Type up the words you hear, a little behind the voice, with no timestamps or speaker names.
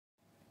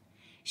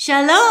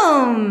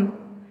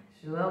Shalom.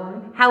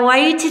 Shalom. How are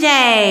you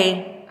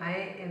today?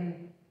 I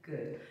am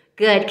good.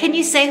 Good. Can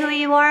you say who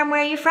you are and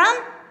where you're from?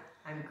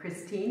 I'm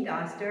Christine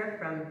Doster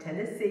from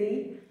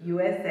Tennessee,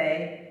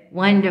 USA.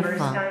 Wonderful.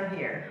 First time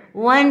here.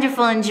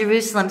 Wonderful, in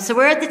Jerusalem. So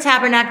we're at the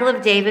Tabernacle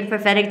of David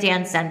Prophetic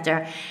Dance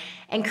Center.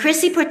 And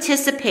Chrissy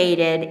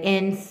participated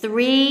in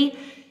 3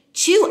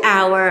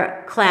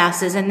 2-hour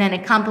classes and then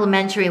a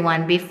complimentary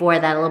one before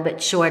that, a little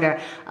bit shorter,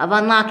 of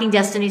Unlocking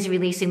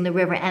Destinies-Releasing the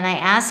River. And I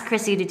asked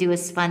Chrissy to do a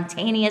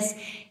spontaneous,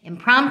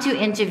 impromptu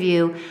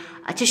interview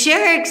to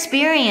share her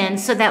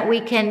experience so that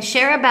we can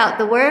share about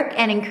the work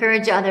and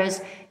encourage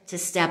others to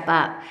step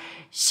up.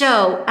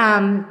 So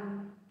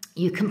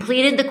you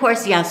completed the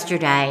course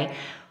yesterday.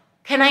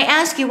 Can I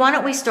ask you, why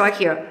don't we start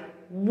here?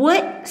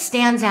 What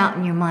stands out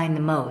in your mind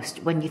the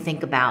most when you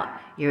think about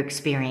your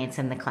experience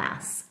in the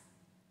class?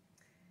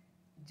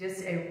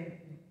 Just a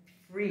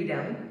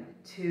freedom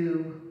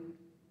to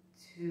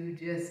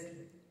just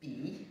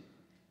be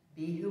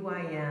who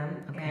I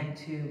am, okay, and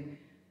to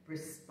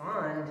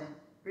respond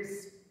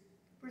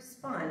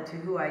to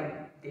who I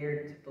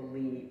dare to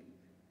believe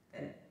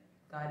that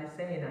God is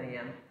saying I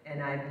am.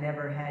 And I've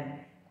never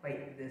had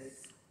quite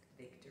this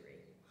victory.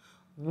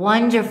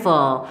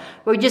 Wonderful.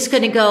 We're just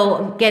going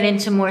to get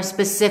into more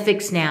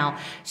specifics now.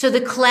 So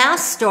the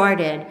class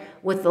started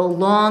with a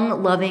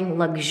long, loving,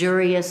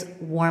 luxurious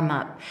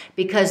warm-up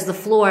because the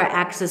floor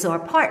acts as our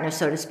partner,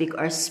 so to speak,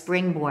 our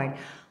springboard.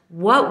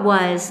 What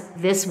was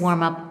this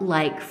warm-up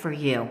like for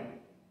you?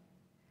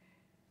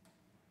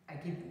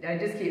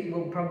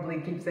 We'll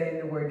probably keep saying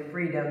the word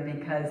freedom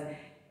because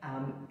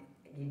I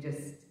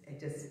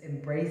just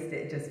embraced it.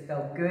 It just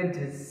felt good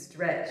to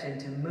stretch and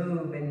to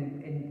move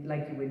and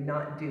like you would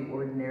not do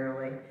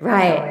ordinarily.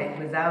 Right. So it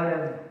was out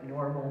of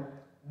normal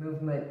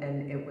movement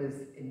and it was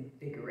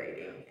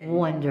invigorating.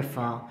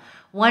 Wonderful.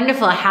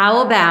 Wonderful.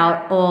 How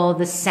about all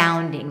the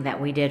sounding that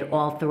we did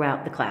all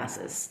throughout the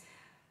classes?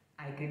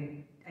 I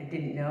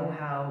didn't know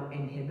how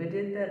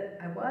inhibited that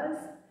I was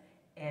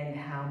and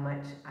how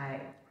much I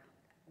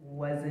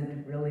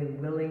wasn't really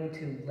willing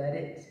to let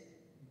it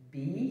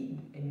be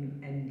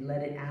and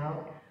let it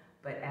out.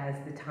 But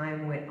as the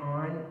time went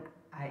on,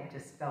 I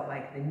just felt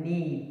like the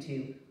need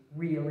to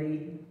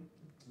really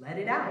let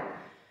it out.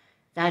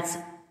 That's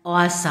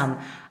awesome.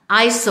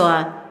 I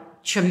saw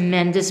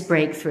tremendous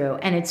breakthrough,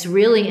 and it's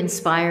really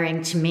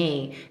inspiring to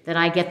me that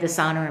I get this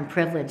honor and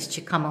privilege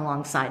to come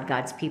alongside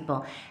God's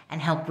people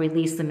and help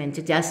release them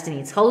into destiny.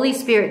 It's Holy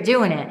Spirit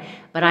doing it,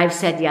 but I've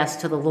said yes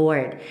to the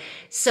Lord.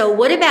 So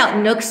what about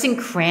nooks and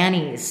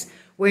crannies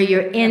where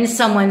you're in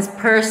someone's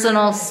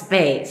personal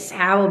space?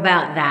 How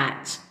about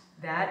that?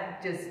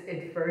 That just,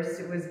 at first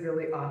it was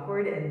really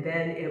awkward, and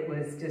then it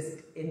was just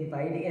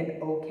inviting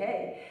and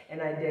okay.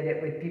 And I did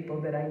it with people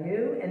that I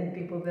knew and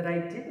people that I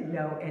didn't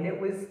know, and it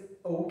was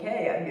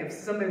okay. I mean, if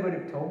somebody would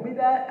have told me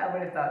that, I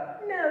would have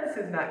thought, no, this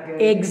is not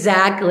good.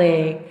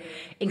 Exactly.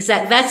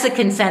 That's the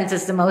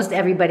consensus to most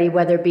everybody,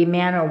 whether it be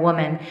man or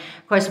woman.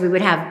 Of course, we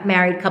would have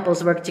married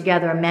couples work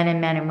together, men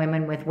and men and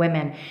women with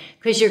women,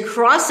 because you're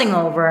crossing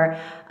over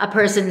a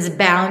person's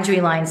boundary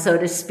line, so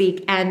to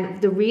speak.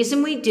 And the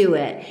reason we do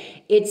it,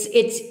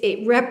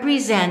 it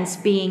represents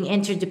being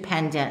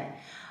interdependent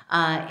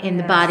in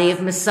the body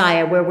of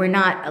Messiah, where we're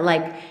not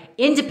like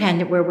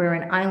independent, where we're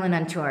an island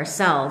unto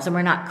ourselves, and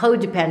we're not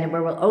codependent,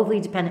 where we're overly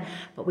dependent,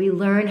 but we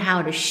learn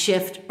how to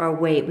shift our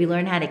weight. We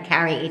learn how to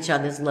carry each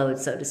other's load,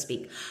 so to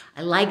speak.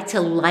 I like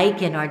to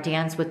liken our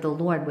dance with the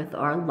Lord with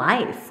our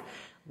life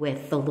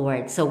with the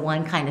Lord. So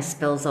one kind of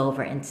spills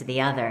over into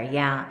the other.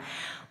 Yeah.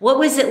 What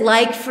was it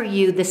like for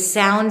you, the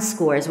sound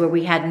scores, where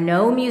we had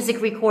no music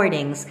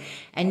recordings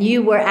and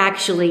you were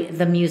actually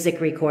the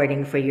music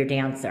recording for your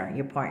dancer,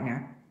 your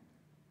partner?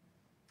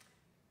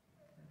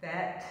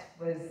 That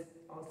was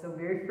also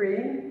very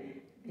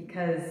freeing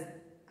because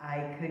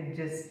I could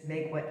just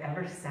make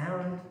whatever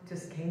sound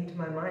just came to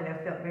my mind. I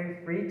felt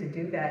very free to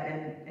do that,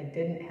 and I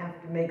didn't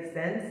have to make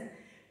sense.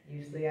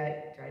 Usually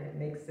I tried to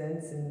make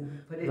sense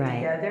and put it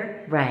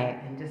together,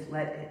 and just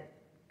let it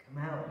come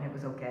out, and it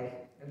was okay.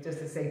 It was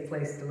just a safe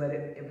place to let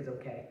it was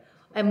okay.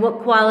 And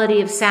what quality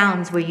of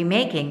sounds were you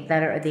making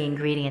that are the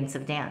ingredients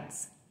of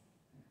dance?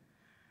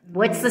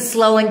 What's the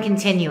slow and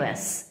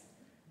continuous?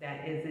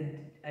 That is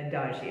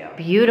adagio.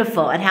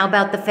 Beautiful. And how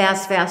about the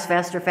fast,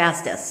 faster,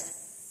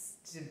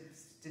 fastest?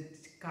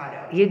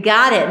 Staccato. You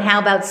got it. And how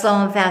about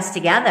slow and fast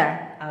together?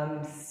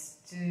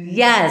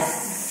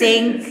 Yes.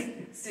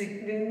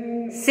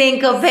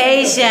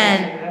 Syncopation.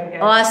 Okay.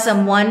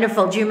 Awesome.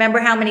 Wonderful. Do you remember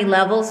how many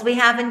levels we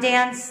have in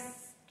dance?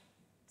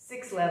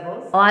 6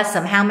 levels.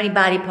 Awesome. How many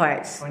body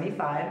parts?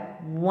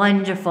 25.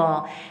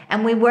 Wonderful.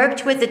 And we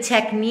worked with a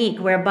technique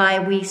whereby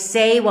we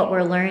say what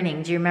we're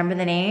learning. Do you remember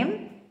the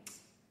name?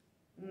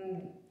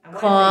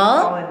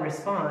 Call and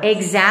response.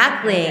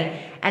 Exactly.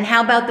 Okay. And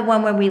how about the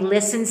one where we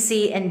listen,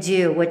 see, and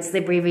do? What's the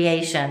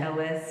abbreviation?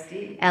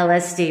 LSD.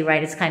 LSD,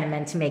 right? It's kind of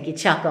meant to make you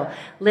chuckle.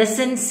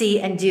 Listen, see,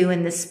 and do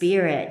in the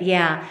spirit.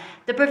 Yeah.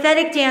 The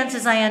prophetic dance,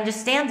 as I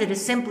understand it,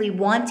 is simply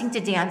wanting to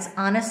dance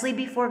honestly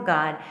before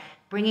God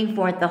bringing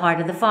forth the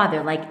heart of the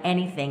Father, like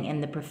anything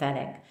in the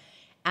prophetic.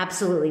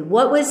 Absolutely.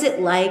 What was it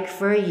like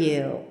for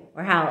you,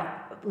 or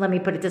let me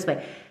put it this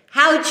way,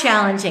 how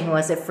challenging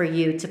was it for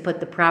you to put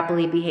the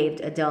properly behaved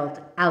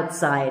adult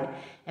outside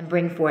and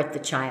bring forth the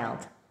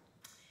child?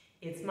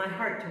 It's my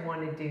heart to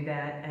want to do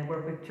that. I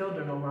work with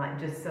children a lot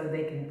just so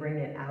they can bring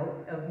it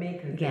out of me,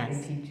 because they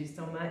can teach you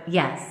so much.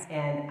 Yes.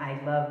 And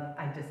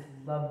I just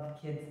love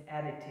kids'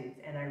 attitudes.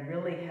 And I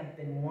really have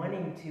been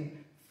wanting to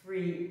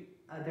free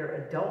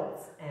other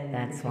adults, and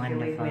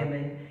particularly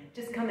women,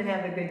 just come and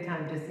have a good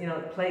time. Just,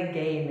 play a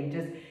game and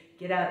just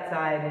get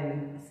outside.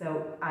 And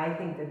so I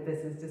think that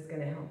this is just going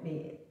to help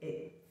me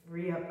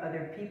free up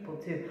other people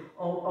too.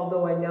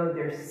 Although I know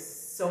there's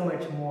so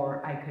much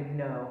more I could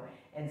know,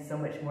 and so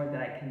much more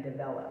that I can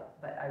develop.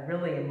 But I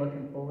really am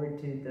looking forward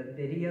to the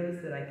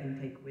videos that I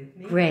can take with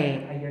me.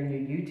 Great. You're on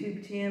your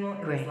YouTube channel.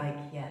 It was like,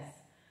 yes.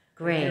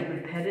 Great. Your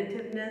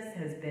repetitiveness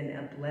has been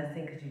a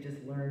blessing, because you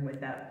just learn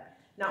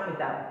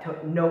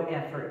no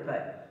effort,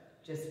 but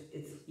just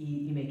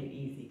you make it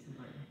easy to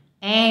learn.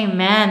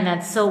 Amen.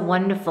 That's so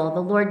wonderful.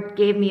 The Lord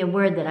gave me a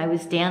word that I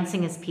was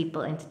dancing His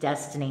people into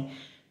destiny,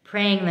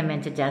 praying them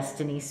into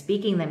destiny,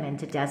 speaking them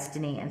into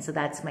destiny. And so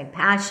that's my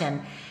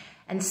passion.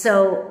 And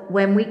so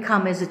when we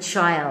come as a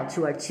child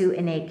to our two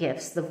innate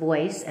gifts, the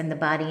voice and the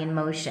body in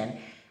motion,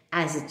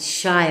 as a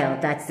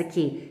child, that's the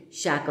key.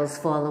 Shackles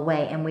fall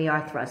away and we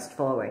are thrust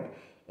forward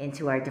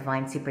into our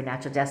divine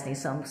supernatural destiny.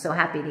 So I'm so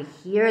happy to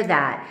hear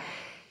that.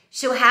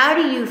 So how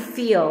do you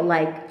feel,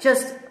 like,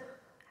 just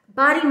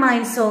body,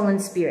 mind, soul,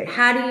 and spirit?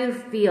 How do you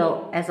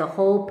feel as a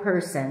whole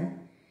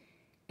person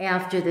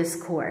after this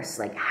course?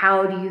 Like,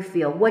 how do you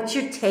feel? What's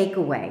your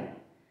takeaway?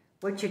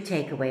 What's your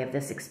takeaway of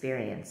this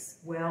experience?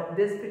 Well,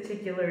 this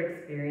particular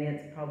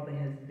experience probably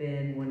has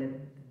been one of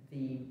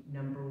the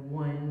number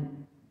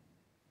one,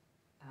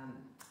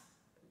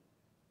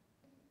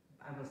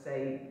 I will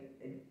say,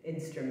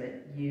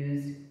 instrument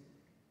used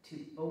to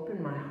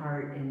open my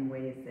heart in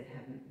ways that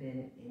haven't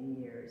been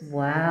in years.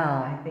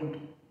 Wow. I think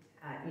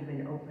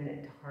even open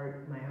it to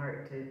my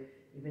heart to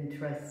even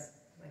trust,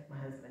 like my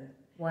husband.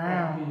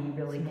 Wow. That he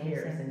really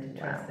cares, and to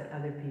trust that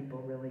other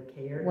people really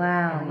care.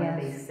 Wow. And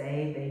what they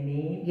say, they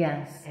mean.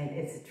 Yes. And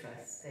it's a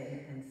trust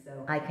thing. And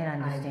so I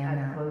can understand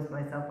I've closed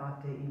myself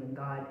off to even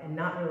God, and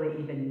not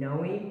really even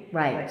knowing,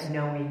 right, but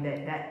knowing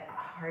that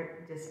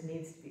heart just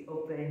needs to be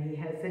open. And He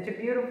has such a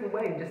beautiful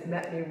way, just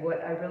met me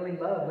what I really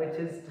love, which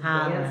is to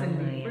dance and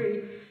be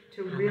free,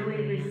 to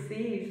really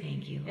receive.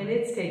 Thank you. And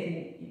it's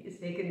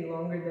taken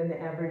longer than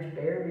the average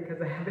bear, because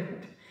I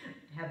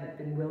haven't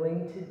been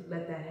willing to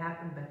let that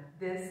happen. But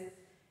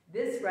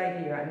this right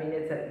here, I mean,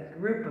 it's a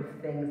group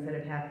of things that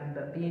have happened,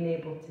 but being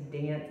able to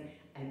dance,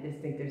 I just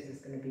think there's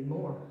just going to be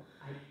more.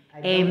 I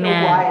don't know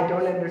why, I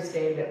don't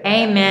understand it.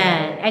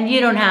 Amen. And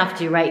you don't have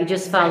to, right? You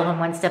just follow Him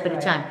one step at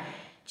a time.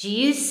 Do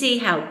you see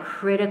how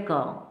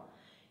critical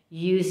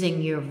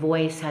using your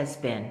voice has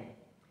been?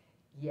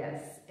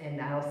 Yes,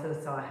 and I also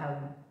saw how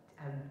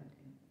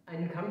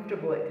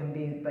uncomfortable it can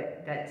be,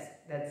 but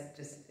that's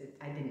just,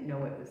 I didn't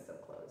know it was so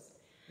close.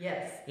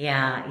 Yes.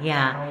 Yeah.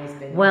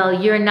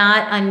 Well, you're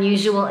not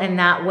unusual in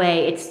that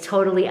way. It's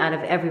totally out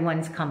of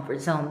everyone's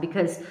comfort zone,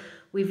 because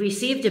we've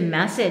received a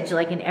message,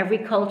 like in every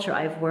culture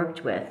I've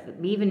worked with,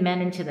 even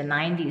men into the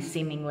 90s,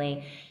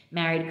 seemingly,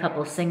 married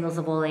couples, singles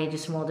of all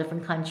ages from all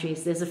different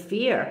countries. There's a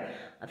fear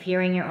of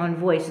hearing your own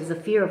voice. There's a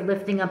fear of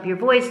lifting up your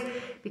voice,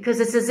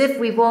 because it's as if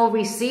we've all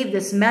received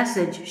this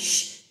message,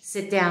 shh,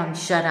 sit down,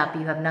 shut up,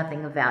 you have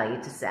nothing of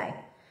value to say.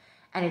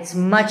 And it's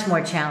much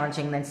more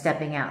challenging than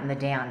stepping out in the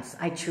dance.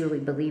 I truly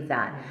believe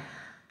that.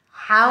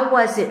 How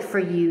was it for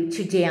you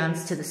to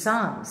dance to the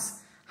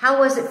Psalms? How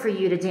was it for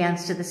you to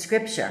dance to the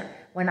Scripture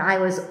when I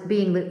was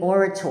being the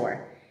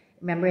orator?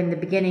 Remember in the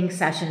beginning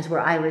sessions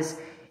where I was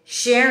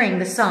sharing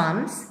the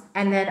Psalms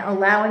and then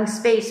allowing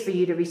space for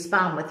you to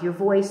respond with your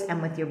voice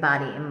and with your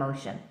body in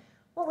motion.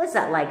 What was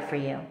that like for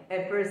you?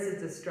 At first,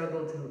 it's a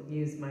struggle to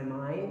use my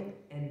mind,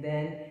 and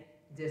then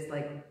just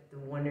like the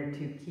one or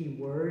two key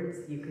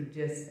words, you could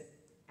just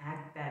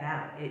act that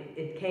out.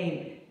 It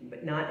came,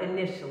 but not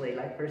initially.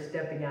 Like first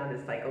stepping out,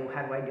 it's like, oh,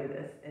 how do I do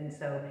this? And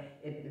so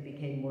it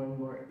became more and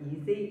more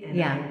easy.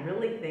 And I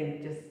really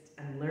think just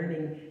I'm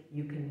learning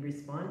you can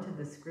respond to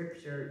the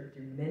Scripture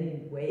through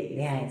many ways.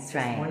 Yeah, that's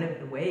right. One of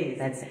the ways.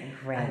 That's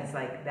great. It's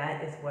like,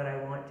 that is what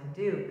I want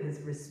to do, because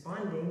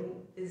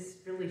responding is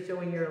really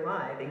showing you're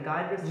alive, and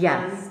God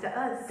responds to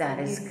us. That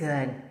is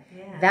good.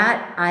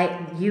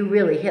 Yeah. You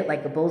really hit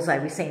like a bullseye.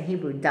 We say in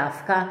Hebrew,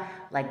 dafka,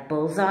 like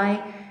bullseye,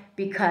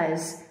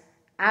 because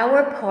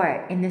our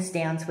part in this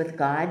dance with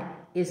God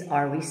is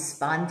our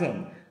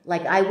responding.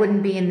 Like I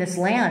wouldn't be in this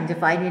land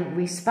if I didn't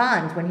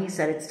respond when He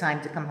said it's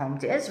time to come home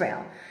to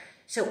Israel.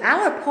 So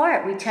our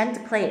part, we tend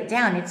to play it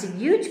down. It's a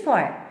huge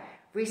part.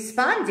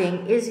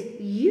 Responding is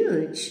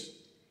huge.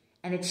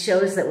 And it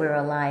shows that we're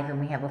alive and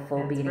we have a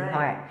full beating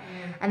heart.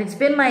 Yeah. And it's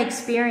been my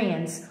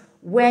experience,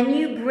 when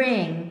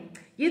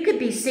you could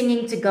be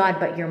singing to God,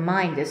 but your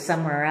mind is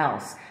somewhere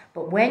else.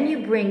 But when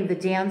you bring the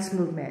dance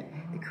movement,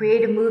 the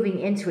creative moving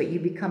into it, you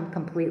become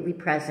completely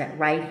present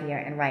right here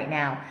and right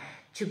now.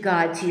 to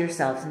God, to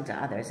yourselves, and to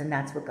others. And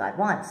that's what God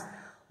wants.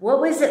 What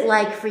was it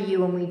like for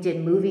you when we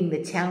did Moving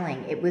the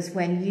Telling? It was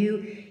when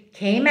you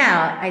came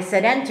out, I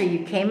said enter,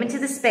 you came into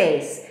the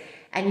space,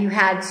 and you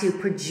had to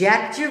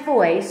project your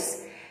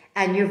voice,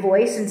 and your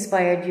voice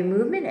inspired your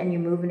movement, and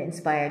your movement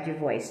inspired your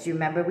voice. Do you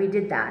remember we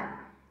did that?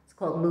 It's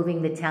called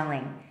Moving the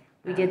Telling.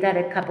 We did that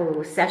a couple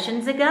of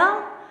sessions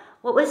ago.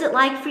 What was it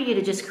like for you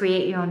to just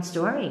create your own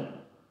story?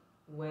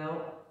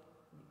 Well,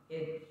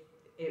 it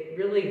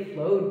really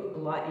flowed a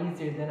lot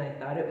easier than I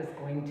thought it was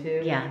going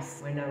to.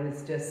 Yes. When I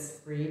was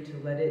just free to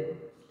let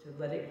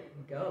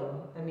it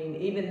go. I mean,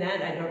 even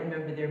that, I don't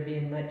remember there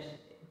being much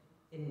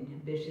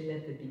inhibition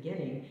at the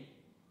beginning,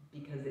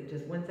 because it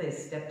just, once I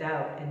stepped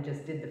out and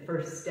just did the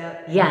first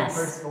step, and yes, the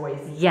first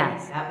voice,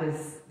 yes,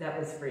 that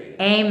was free.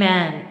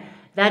 Amen.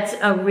 That's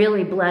a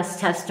really blessed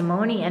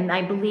testimony, and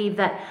I believe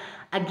that,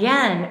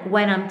 again,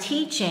 when I'm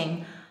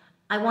teaching,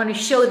 I want to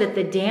show that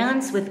the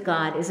dance with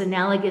God is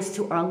analogous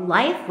to our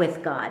life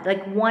with God.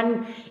 Like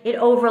it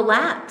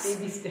overlaps.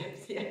 Baby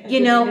steps, yeah.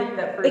 You know,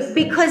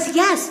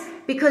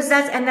 because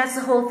that's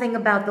the whole thing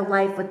about the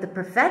life with the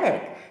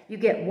prophetic. You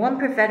get one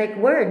prophetic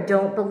word.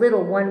 Don't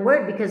belittle one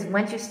word, because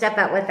once you step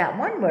out with that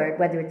one word,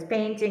 whether it's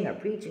painting or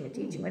preaching or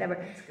teaching,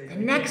 whatever, the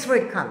next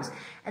word comes.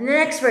 And the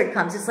next word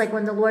comes. It's like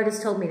when the Lord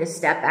has told me to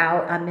step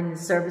out, I'm in the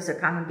service or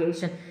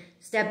congregation,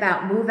 step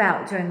out, move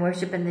out during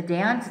worship and the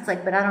dance. It's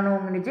like, but I don't know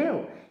what I'm going to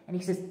do. And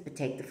he says, but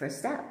take the first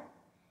step.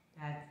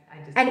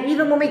 And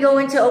even when we go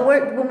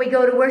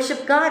to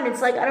worship God,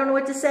 it's like, I don't know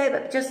what to say,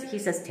 but he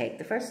says, take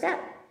the first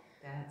step.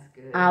 That's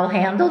good. I'll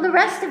handle the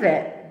rest of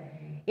it.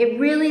 It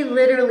really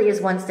literally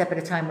is one step at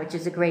a time, which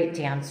is a great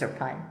dancer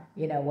pun,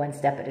 one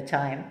step at a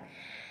time.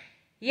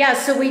 Yeah,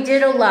 so we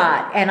did a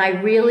lot, and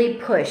I really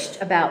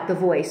pushed about the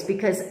voice,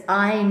 because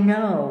I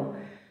know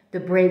the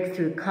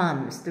breakthrough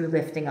comes through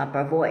lifting up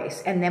our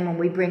voice. And then when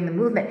we bring the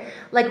movement,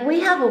 like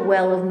we have a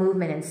well of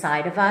movement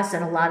inside of us,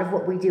 and a lot of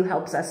what we do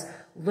helps us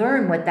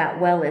learn what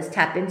that well is,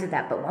 tap into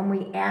that. But when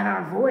we add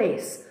our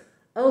voice,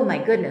 oh my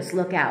goodness,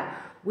 look out.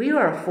 We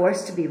are a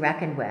force to be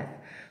reckoned with.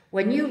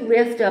 When you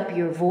lift up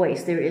your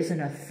voice, there is an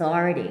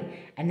authority.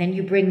 And then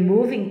you bring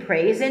moving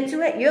praise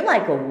into it, you're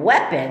like a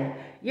weapon.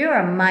 You're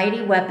a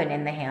mighty weapon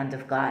in the hand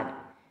of God.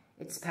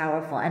 It's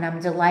powerful. And I'm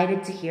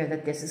delighted to hear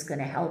that this is going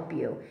to help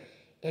you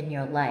in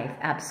your life.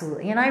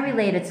 Absolutely. And I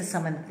related to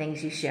some of the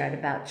things you shared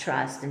about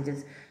trust and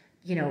just,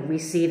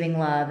 receiving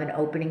love and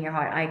opening your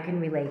heart. I can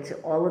relate to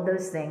all of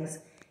those things.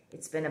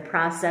 It's been a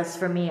process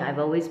for me. I've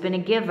always been a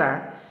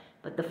giver,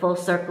 but the full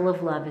circle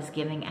of love is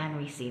giving and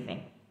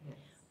receiving. Yes.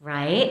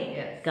 Right?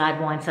 Yes.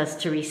 God wants us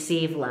to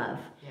receive love.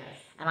 Yes.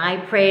 And I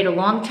prayed a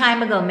long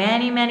time ago,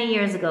 many, many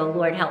years ago,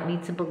 Lord, help me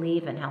to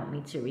believe and help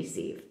me to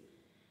receive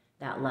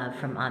that love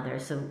from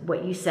others. So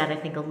what you said, I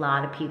think a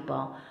lot of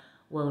people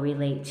will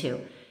relate to.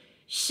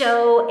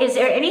 So is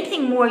there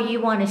anything more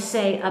you want to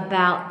say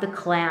about the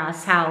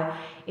class, how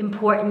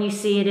important you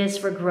see it is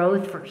for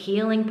growth, for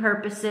healing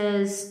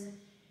purposes?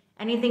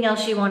 Anything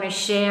else you want to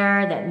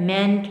share, that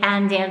men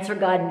can dance for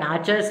God,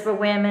 not just for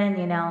women,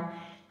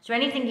 Is there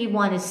anything you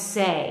want to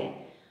say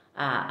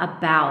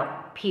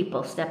about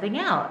people stepping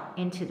out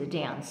into the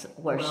dance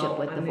worship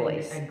with the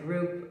voice? A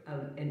group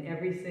of, and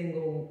every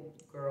single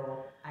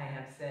girl I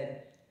have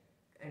said,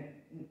 and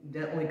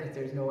not only because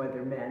there's no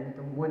other men,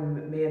 the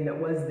one man that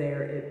was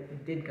there,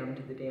 it did come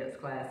to the dance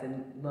class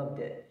and loved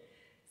it.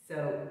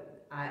 So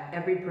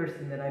every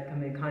person that I've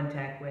come in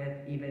contact with,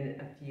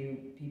 even a few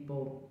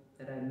people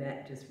that I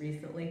met just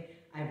recently,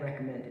 I've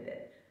recommended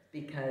it,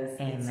 because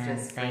it's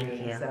just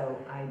Thank you. So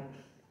I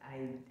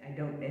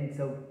don't, and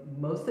so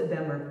most of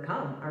them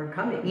are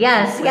coming.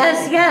 Yes,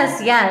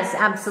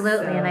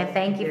 absolutely, so, and I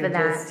thank you for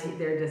that.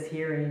 They're just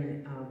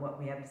hearing what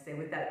we have to say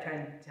without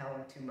trying to tell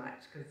them too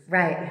much.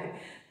 Right.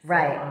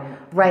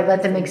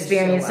 Let them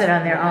experience it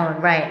on their own.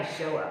 Right.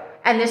 Show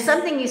up. And there's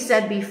something you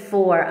said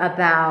before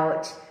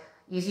about,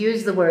 you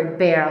use the word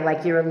bear,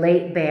 like you're a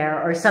late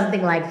bear or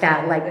something like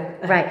that.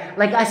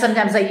 Like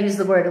sometimes I use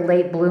the word a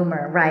late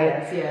bloomer.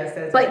 Right.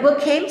 Yes. But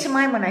what came to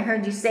mind when I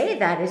heard you say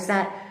that is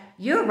that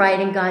you're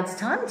writing God's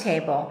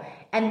timetable.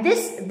 And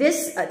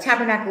this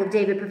Tabernacle of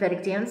David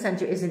Prophetic Dance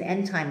Center is an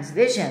end times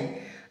vision.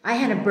 I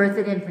had to birth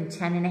it in for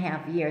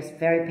 10.5 years,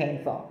 very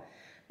painful.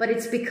 But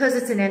it's because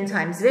it's an end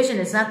times vision.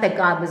 It's not that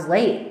God was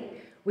late.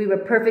 We were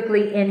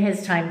perfectly in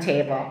his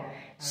timetable.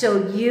 So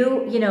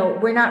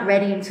we're not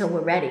ready until we're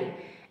ready.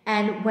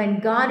 And when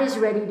God is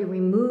ready to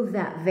remove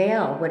that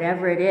veil,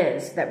 whatever it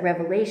is, that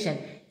revelation,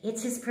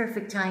 it's his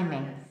perfect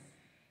timing.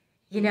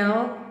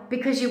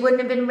 Because you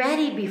wouldn't have been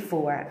ready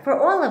before, for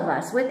all of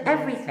us, with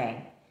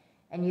everything.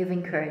 And you've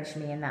encouraged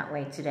me in that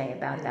way today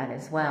about that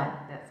as well.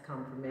 That's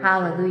confirmation.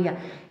 Hallelujah.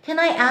 Can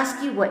I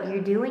ask you what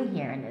you're doing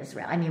here in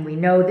Israel? I mean, we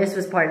know this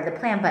was part of the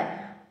plan, but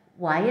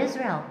why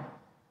Israel?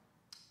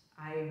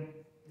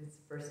 This is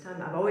the first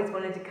time. I've always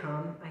wanted to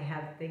come. I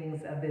have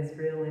things of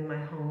Israel in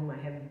my home.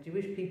 I have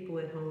Jewish people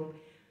at home,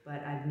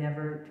 but I've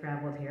never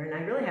traveled here. And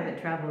I really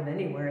haven't traveled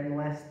anywhere in the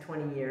last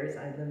 20 years.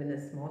 I live in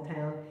a small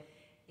town.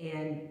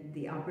 And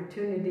the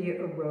opportunity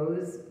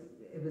arose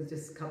it was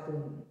just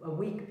a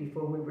week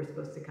before we were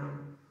supposed to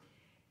come.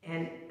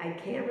 And I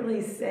can't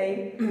really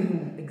say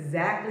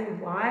exactly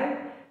why,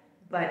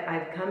 but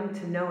I've come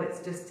to know it's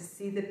just to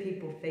see the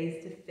people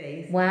face to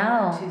face.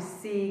 Wow. To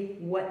see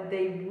what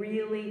they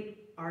really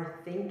are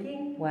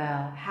thinking.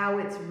 Wow. How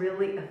it's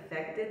really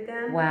affected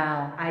them.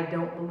 Wow. I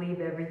don't believe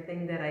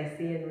everything that I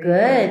see and read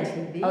good.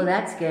 on TV. Oh,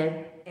 that's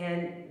good.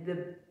 And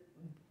the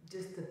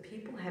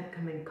people have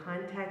come in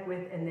contact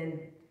with, and then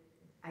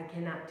I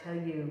cannot tell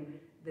you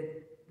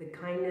the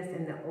kindness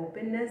and the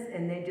openness,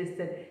 and they just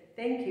said,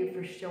 thank you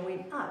for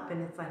showing up.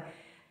 And it's like,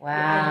 wow.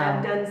 I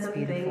have done some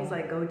things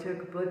like go to a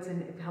kibbutz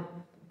and help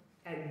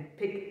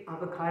pick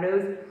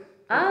avocados.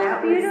 Oh,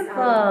 that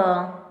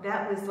beautiful.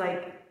 That was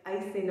like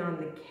icing on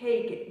the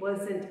cake. It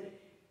wasn't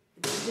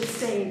just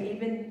saying,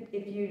 even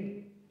if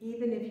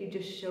you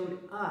just showed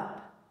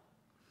up.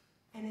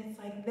 And it's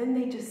like, then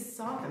they just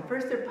soften.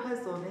 First they're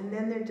puzzled, and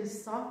then they're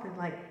just softened,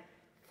 like,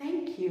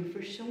 thank you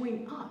for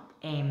showing up.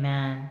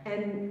 Amen.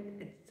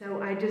 And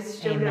so I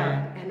just showed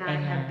up, and I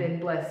have been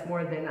blessed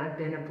more than I've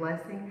been a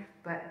blessing,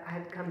 but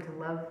I've come to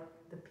love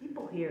the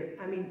people here.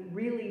 I mean,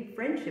 really,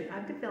 friendship.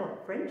 I've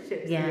developed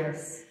friendships here.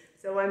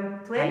 So I'm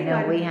planning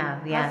on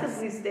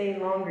possibly staying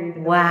longer,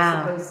 even though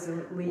I'm supposed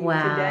to leave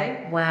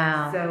today.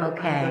 Wow. So I'm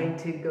going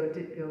to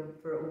go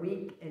for a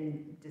week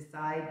and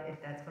decide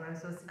if that's what I'm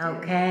supposed to do.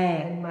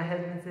 Okay. And my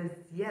husband says,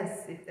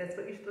 yes, if that's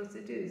what you're supposed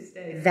to do,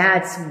 stay.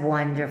 That's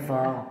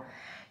wonderful.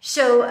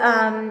 So,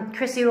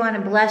 Chrissy, we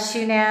want to bless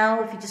you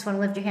now. If you just want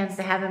to lift your hands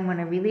to heaven, I want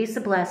to release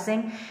a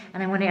blessing.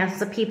 And I want to ask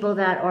the people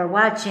that are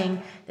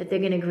watching that they're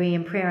going to agree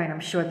in prayer, and I'm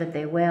sure that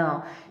they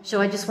will.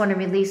 So I just want to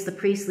release the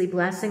priestly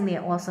blessing,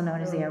 also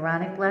known as the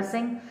Aaronic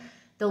blessing.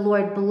 The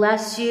Lord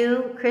bless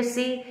you,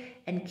 Chrissy,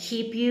 and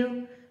keep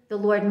you. The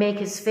Lord make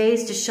his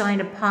face to shine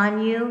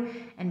upon you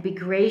and be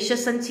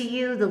gracious unto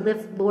you. The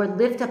Lord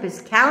lift up his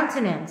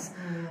countenance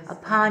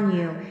upon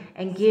you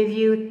and give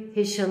you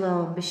his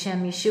shalom.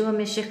 B'Shem Yeshua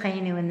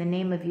Mishachayinu, in the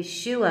name of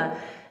Yeshua,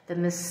 the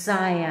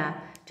Messiah.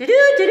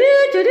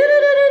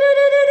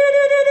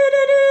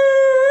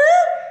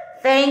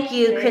 Thank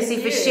you, Chrissy,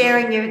 for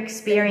sharing your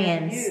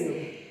experience.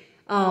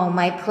 Oh,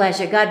 my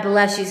pleasure. God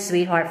bless you,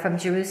 sweetheart, from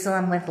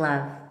Jerusalem with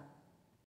love.